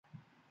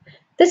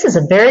This is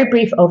a very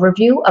brief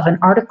overview of an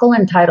article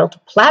entitled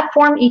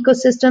Platform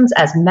Ecosystems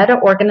as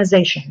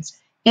Meta-Organizations,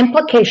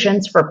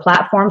 Implications for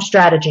Platform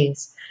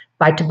Strategies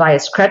by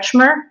Tobias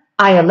Kretschmer,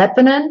 Aija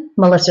Leipoen,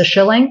 Melissa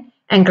Schilling,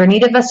 and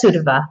Gurneeta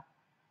Vasudeva.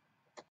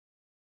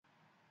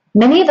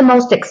 Many of the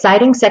most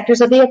exciting sectors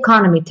of the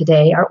economy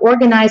today are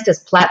organized as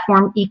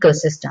platform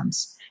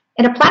ecosystems.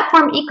 In a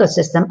platform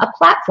ecosystem, a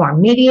platform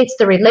mediates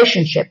the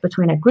relationship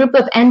between a group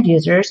of end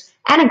users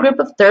and a group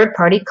of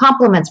third-party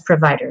complements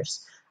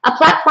providers. A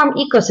platform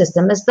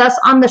ecosystem is thus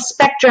on the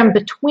spectrum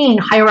between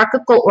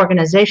hierarchical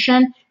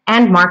organization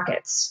and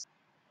markets.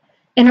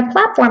 In a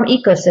platform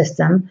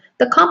ecosystem,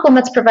 the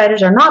complements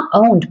providers are not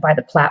owned by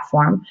the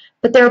platform,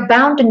 but they're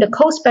bound into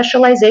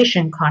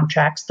co-specialization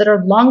contracts that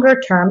are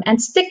longer term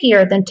and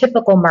stickier than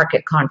typical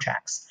market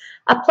contracts.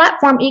 A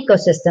platform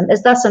ecosystem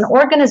is thus an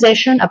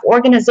organization of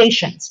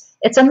organizations.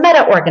 It's a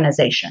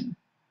meta-organization.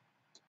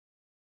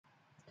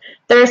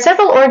 There are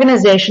several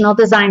organizational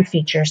design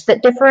features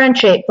that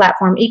differentiate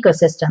platform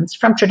ecosystems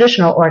from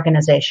traditional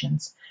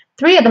organizations.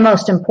 Three of the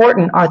most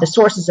important are the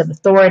sources of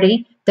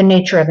authority, the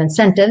nature of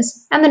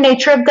incentives, and the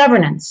nature of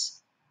governance.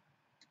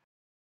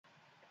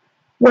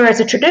 Whereas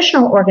a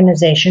traditional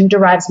organization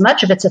derives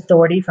much of its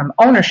authority from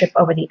ownership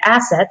over the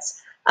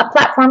assets, a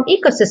platform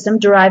ecosystem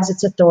derives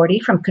its authority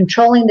from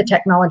controlling the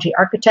technology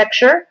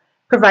architecture,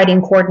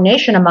 providing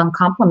coordination among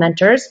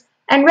complementers,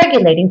 and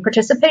regulating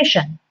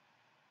participation.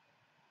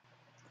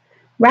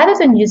 Rather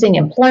than using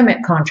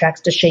employment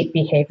contracts to shape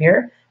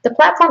behavior, the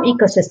platform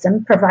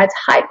ecosystem provides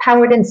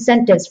high-powered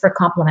incentives for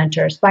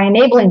complementers by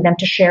enabling them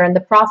to share in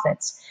the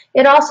profits.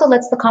 It also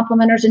lets the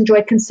complementers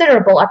enjoy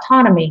considerable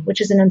autonomy,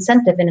 which is an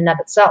incentive in and of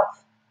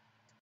itself.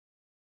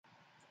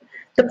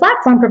 The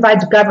platform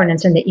provides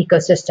governance in the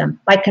ecosystem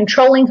by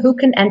controlling who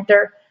can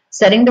enter,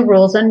 setting the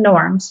rules and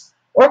norms,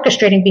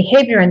 orchestrating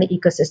behavior in the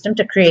ecosystem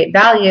to create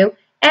value,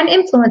 and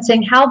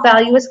influencing how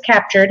value is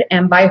captured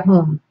and by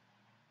whom.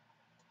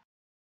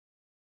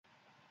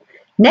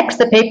 Next,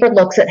 the paper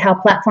looks at how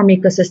platform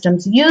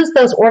ecosystems use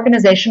those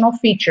organizational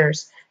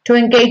features to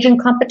engage in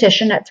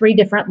competition at three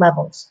different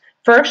levels.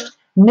 First,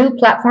 new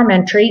platform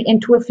entry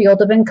into a field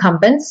of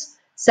incumbents.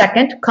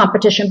 Second,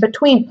 competition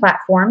between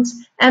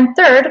platforms. And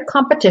third,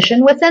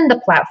 competition within the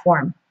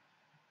platform.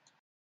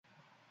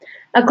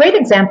 A great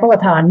example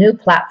of how a new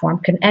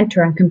platform can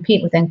enter and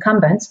compete with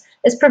incumbents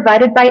is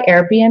provided by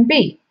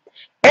Airbnb.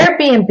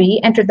 Airbnb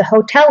entered the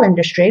hotel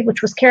industry,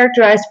 which was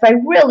characterized by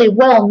really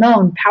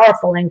well-known,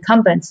 powerful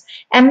incumbents,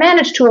 and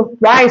managed to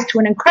rise to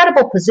an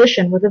incredible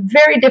position with a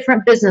very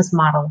different business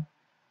model.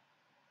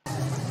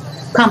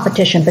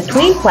 Competition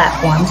between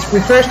platforms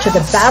refers to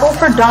the battle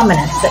for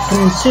dominance that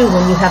can ensue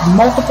when you have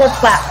multiple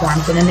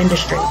platforms in an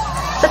industry,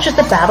 such as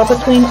the battle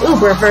between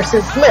Uber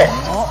versus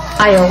Lyft,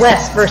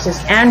 iOS versus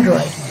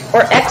Android,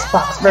 or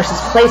Xbox versus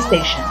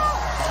PlayStation.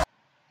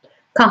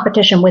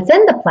 Competition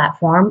within the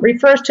platform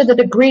refers to the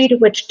degree to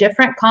which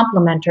different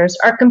complementers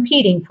are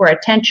competing for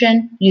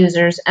attention,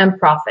 users, and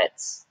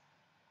profits.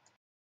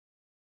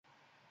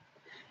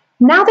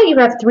 Now that you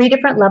have three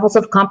different levels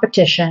of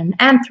competition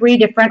and three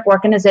different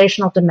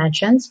organizational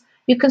dimensions,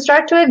 you can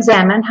start to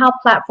examine how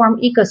platform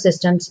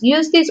ecosystems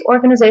use these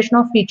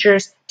organizational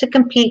features to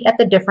compete at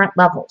the different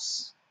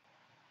levels.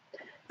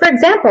 For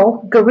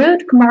example,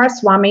 Garud,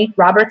 Kumaraswamy,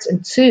 Roberts,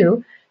 and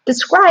Tsu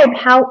describe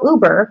how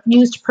Uber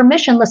used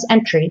permissionless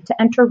entry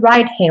to enter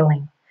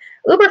ride-hailing.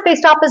 Uber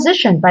faced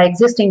opposition by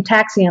existing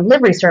taxi and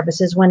livery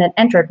services when it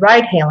entered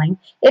ride-hailing.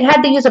 It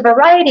had to use a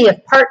variety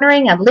of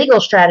partnering and legal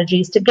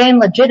strategies to gain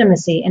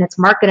legitimacy in its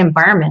market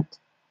environment.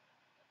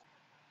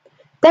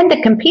 Then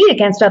to compete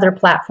against other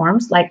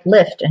platforms like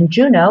Lyft and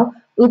Juno,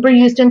 Uber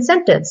used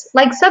incentives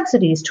like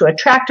subsidies to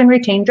attract and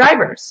retain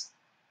drivers.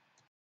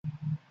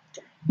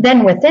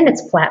 Then within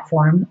its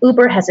platform,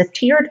 Uber has a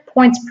tiered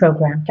points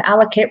program to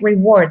allocate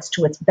rewards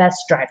to its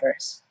best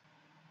drivers.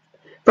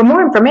 For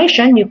more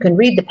information, you can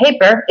read the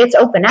paper, it's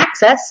open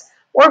access,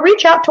 or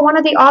reach out to one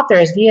of the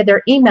authors via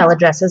their email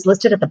addresses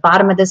listed at the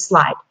bottom of this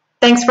slide.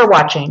 Thanks for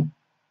watching.